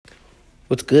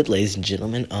What's good, ladies and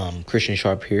gentlemen? Christian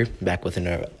Sharp here, back with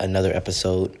another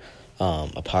episode,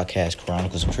 a podcast,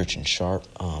 Chronicles of Christian Sharp.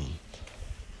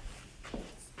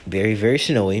 Very, very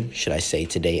snowy, should I say,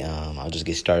 today. I'll just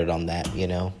get started on that,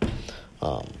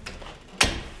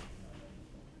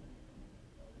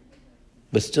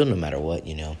 But still, no matter what,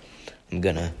 I'm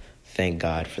going to thank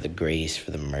God for the grace,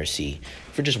 for the mercy,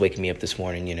 for just waking me up this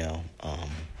morning,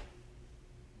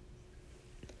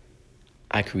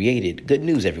 I created, good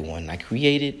news everyone, I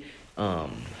created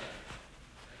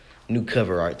new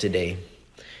cover art today.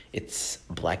 It's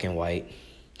black and white,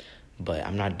 but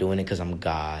I'm not doing it because I'm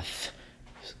goth.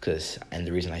 And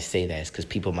the reason I say that is because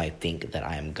people might think that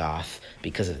I am goth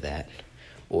because of that.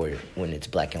 Or when it's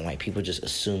black and white, people just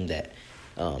assume that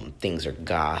things are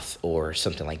goth or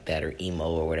something like that, or emo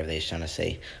or whatever they're trying to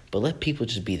say. But let people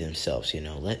just be themselves,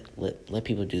 Let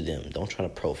people do them. Don't try to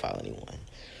profile anyone.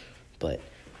 But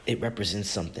it represents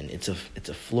something. It's a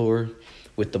floor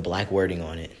with the black wording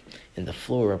on it, and the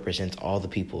floor represents all the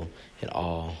people and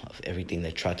all of everything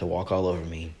that tried to walk all over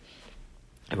me.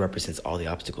 It represents all the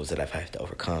obstacles that I've had to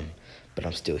overcome, but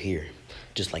I'm still here.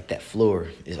 Just like that floor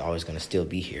is always going to still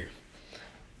be here.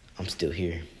 I'm still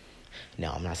here.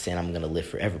 Now, I'm not saying I'm going to live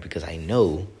forever because I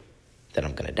know that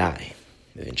I'm going to die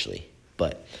eventually,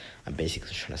 but I'm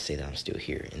basically trying to say that I'm still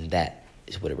here, and that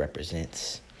is what it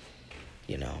represents.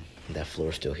 That floor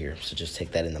is still here, so just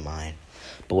take that into mind.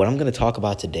 But what I'm going to talk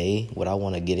about today, what I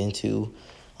want to get into,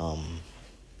 all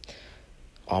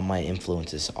my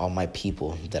influences, all my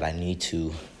people that I need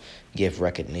to give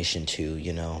recognition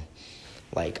to,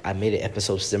 Like, I made an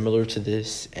episode similar to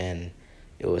this, and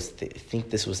it was, I think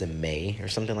this was in May or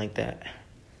something like that.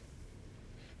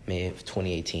 May of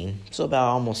 2018. So about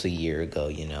almost a year ago,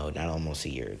 not almost a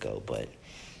year ago, but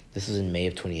this was in May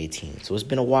of 2018. So it's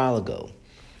been a while ago.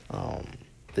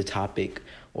 The topic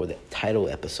or the title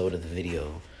episode of the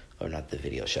video, or not the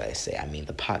video, should I say,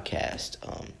 the podcast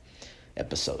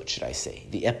episode, should I say,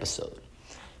 the episode.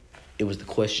 It was the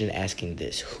question asking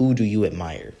this: who do you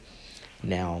admire?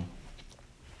 Now,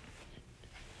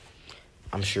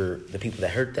 I'm sure the people that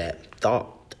heard that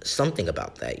thought something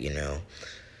about that,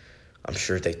 I'm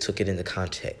sure they took it into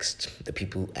context. The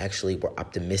people who actually were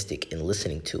optimistic in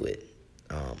listening to it.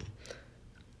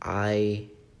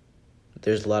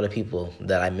 There's a lot of people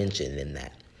that I mentioned in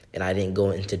that, and I didn't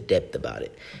go into depth about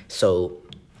it. So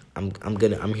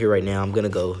I'm here right now. I'm gonna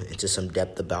go into some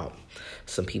depth about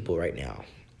some people right now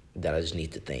that I just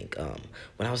need to thank.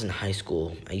 When I was in high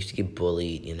school, I used to get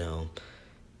bullied,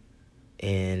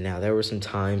 and now there were some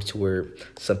times to where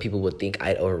some people would think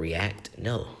I'd overreact.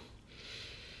 No,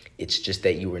 it's just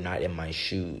that you were not in my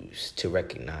shoes to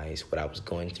recognize what I was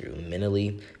going through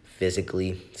mentally,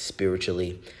 physically,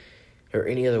 spiritually, or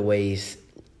any other ways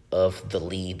of the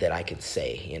lead that I could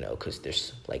say, because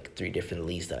there's like 3 different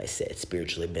leads that I said: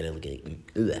 spiritually, mentally,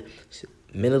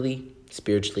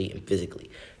 spiritually, and physically.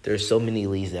 There's so many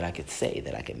leads that I could say,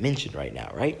 that I could mention right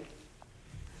now, right?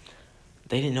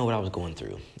 They didn't know what I was going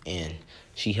through, and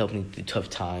she helped me through tough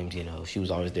times, She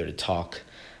was always there to talk,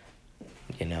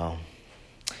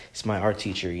 It's my art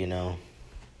teacher,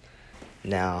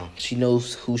 Now, she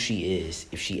knows who she is.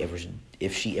 If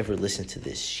she ever listens to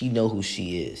this, she know who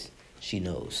she is. She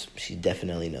knows. She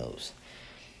definitely knows.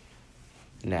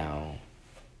 Now,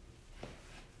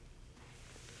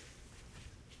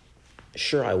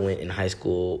 sure, I went in high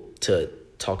school to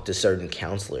talk to certain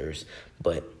counselors,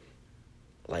 but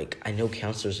I know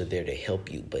counselors are there to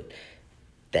help you, but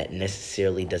that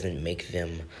necessarily doesn't make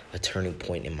them a turning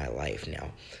point in my life.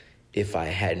 Now, if I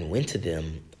hadn't went to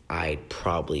them, I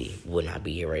probably would not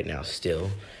be here right now still,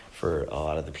 for a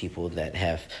lot of the people that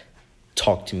have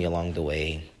talked to me along the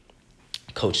way,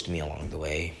 coached me along the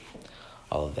way,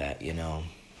 all of that,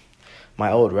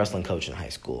 My old wrestling coach in high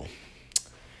school,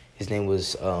 his name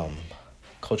was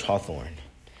Coach Hawthorne,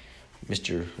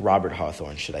 Mr. Robert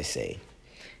Hawthorne, should I say.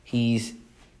 He's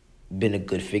been a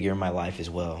good figure in my life as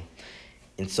well.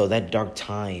 And so that dark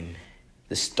time,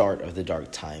 the start of the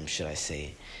dark time, should I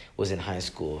say, was in high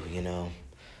school,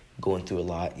 going through a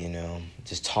lot,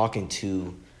 just talking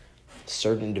to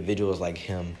certain individuals like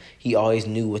him. He always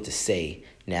knew what to say.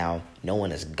 Now, no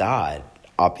one is God,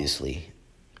 obviously,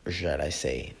 or should I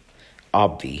say,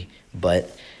 but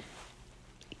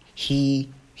he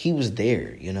was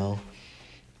there,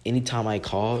 Anytime I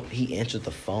called, he answered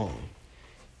the phone.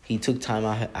 He took time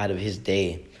out of his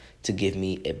day to give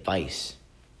me advice.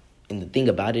 And the thing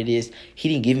about it is, he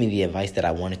didn't give me the advice that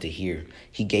I wanted to hear.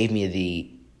 He gave me the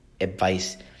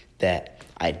advice that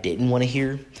I didn't want to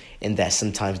hear, and that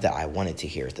sometimes that I wanted to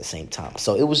hear at the same time.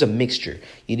 So it was a mixture.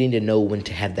 You need to know when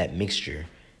to have that mixture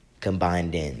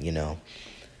combined in,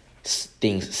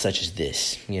 things such as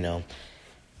this,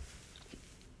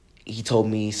 he told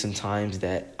me sometimes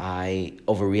that I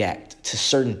overreact to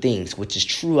certain things, which is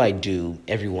true. I do.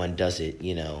 Everyone does it,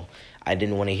 I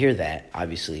didn't want to hear that,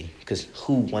 obviously, because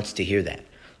who wants to hear that?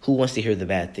 Who wants to hear the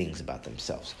bad things about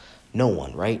themselves? No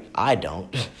one, right? I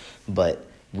don't. But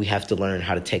we have to learn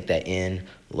how to take that in,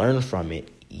 learn from it,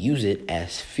 use it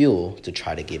as fuel to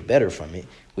try to get better from it,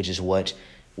 which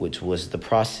was the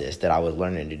process that I was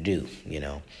learning to do,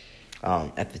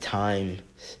 At the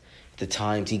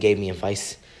times he gave me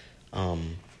advice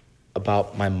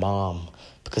about my mom,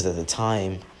 because at the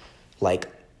time, like,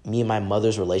 me and my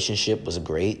mother's relationship was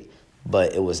great,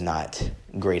 but it was not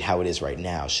great how it is right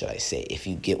now, should I say, if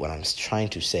you get what I'm trying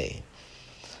to say.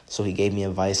 So he gave me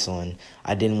advice on,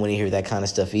 I didn't want to hear that kind of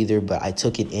stuff either, but I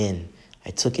took it in.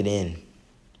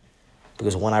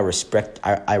 Because one, I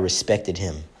respected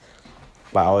him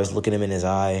by always looking him in his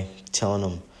eye, telling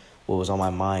him what was on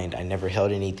my mind. I never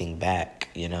held anything back,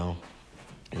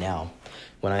 Now,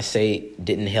 when I say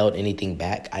didn't held anything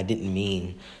back, I didn't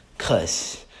mean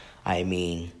cuss. I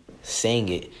mean saying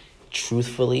it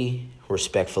truthfully,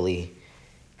 respectfully,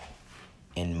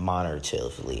 and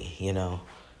moderatively,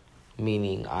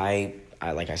 Meaning I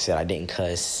like I said, I didn't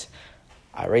cuss.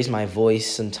 I raised my voice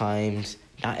sometimes,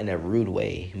 not in a rude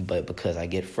way, but because I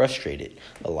get frustrated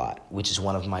a lot, which is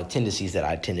one of my tendencies that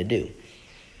I tend to do.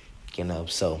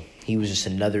 So he was just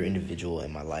another individual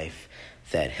in my life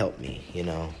that helped me,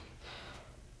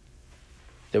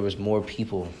 There was more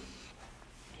people.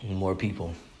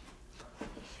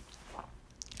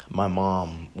 My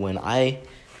mom, when I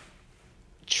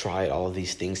tried all of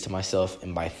these things to myself,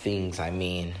 and by things I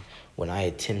mean when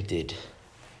I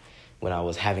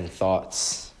was having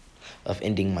thoughts of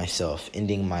ending myself,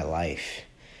 ending my life,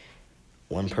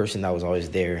 one person that was always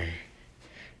there,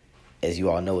 as you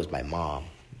all know, is my mom,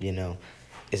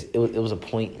 It was a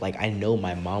point, like, I know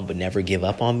my mom would never give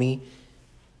up on me.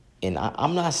 And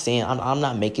I'm not saying, I'm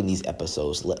not making these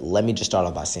episodes. Let me just start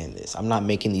off by saying this. I'm not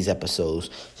making these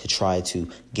episodes to try to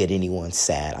get anyone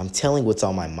sad. I'm telling what's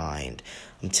on my mind.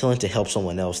 I'm telling to help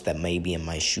someone else that may be in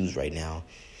my shoes right now.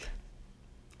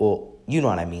 Well, you know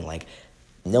what I mean. Like,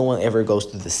 no one ever goes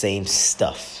through the same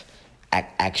stuff,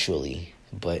 actually.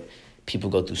 But people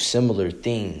go through similar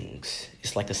things.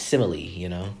 It's like a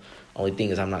simile, Only thing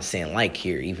is, I'm not saying like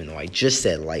here, even though I just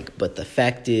said like. But the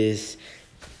fact is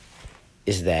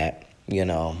that,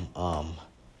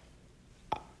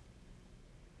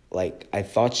 like, I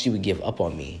thought she would give up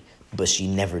on me, but she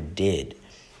never did.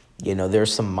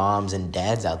 There's some moms and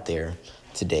dads out there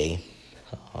today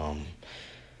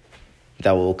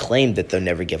that will claim that they'll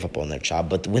never give up on their child.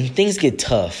 But when things get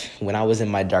tough, when I was in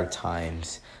my dark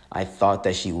times, I thought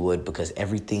that she would, because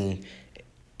everything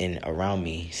around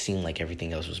me seemed like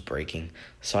everything else was breaking.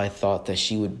 So I thought that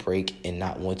she would break and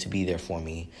not want to be there for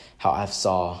me, how I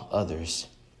saw others.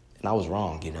 And I was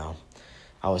wrong,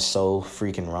 I was so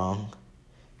freaking wrong.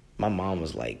 My mom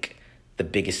was like the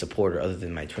biggest supporter other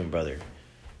than my twin brother.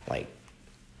 Like,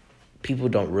 people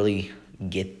don't really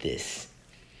get this.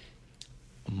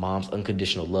 Mom's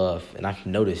unconditional love. And I've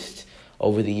noticed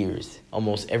over the years,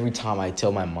 almost every time I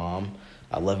tell my mom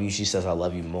I love you, she says I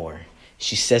love you more.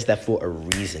 She says that for a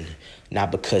reason,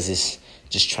 not because it's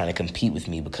just trying to compete with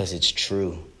me, because it's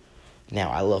true. Now,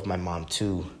 I love my mom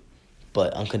too,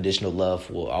 but unconditional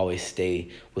love will always stay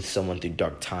with someone through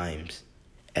dark times,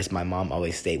 as my mom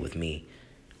always stayed with me.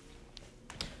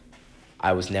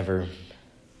 I was never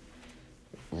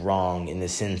wrong in the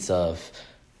sense of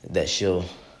that she'll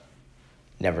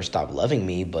never stop loving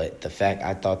me, but the fact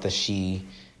I thought she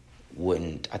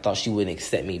wouldn't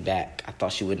accept me back. I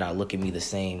thought she would not look at me the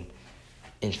same.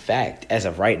 In fact, as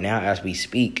of right now, as we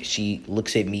speak, she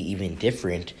looks at me even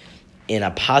different in a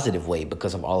positive way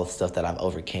because of all the stuff that I've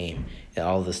overcame and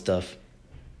all the stuff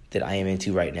that I am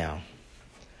into right now.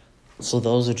 So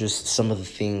those are just some of the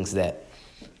things that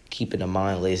keep in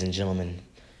mind, ladies and gentlemen.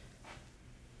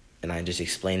 And I just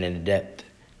explained in depth.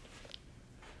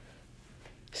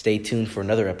 Stay tuned for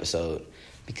another episode,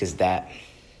 because that'll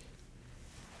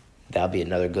be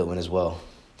another good one as well.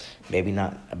 Maybe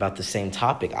not about the same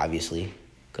topic, obviously,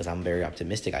 because I'm very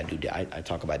optimistic. I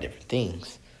talk about different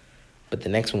things. But the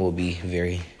next one will be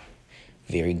very,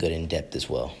 very good in depth as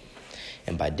well.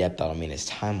 And by depth, I don't mean as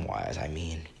time-wise. I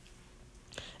mean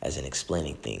as in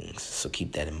explaining things. So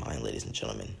keep that in mind, ladies and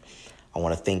gentlemen. I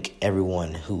want to thank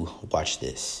everyone who watched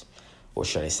this, or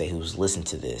should I say who's listened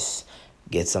to this.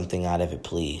 Get something out of it,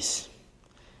 please.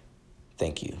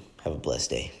 Thank you. Have a blessed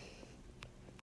day.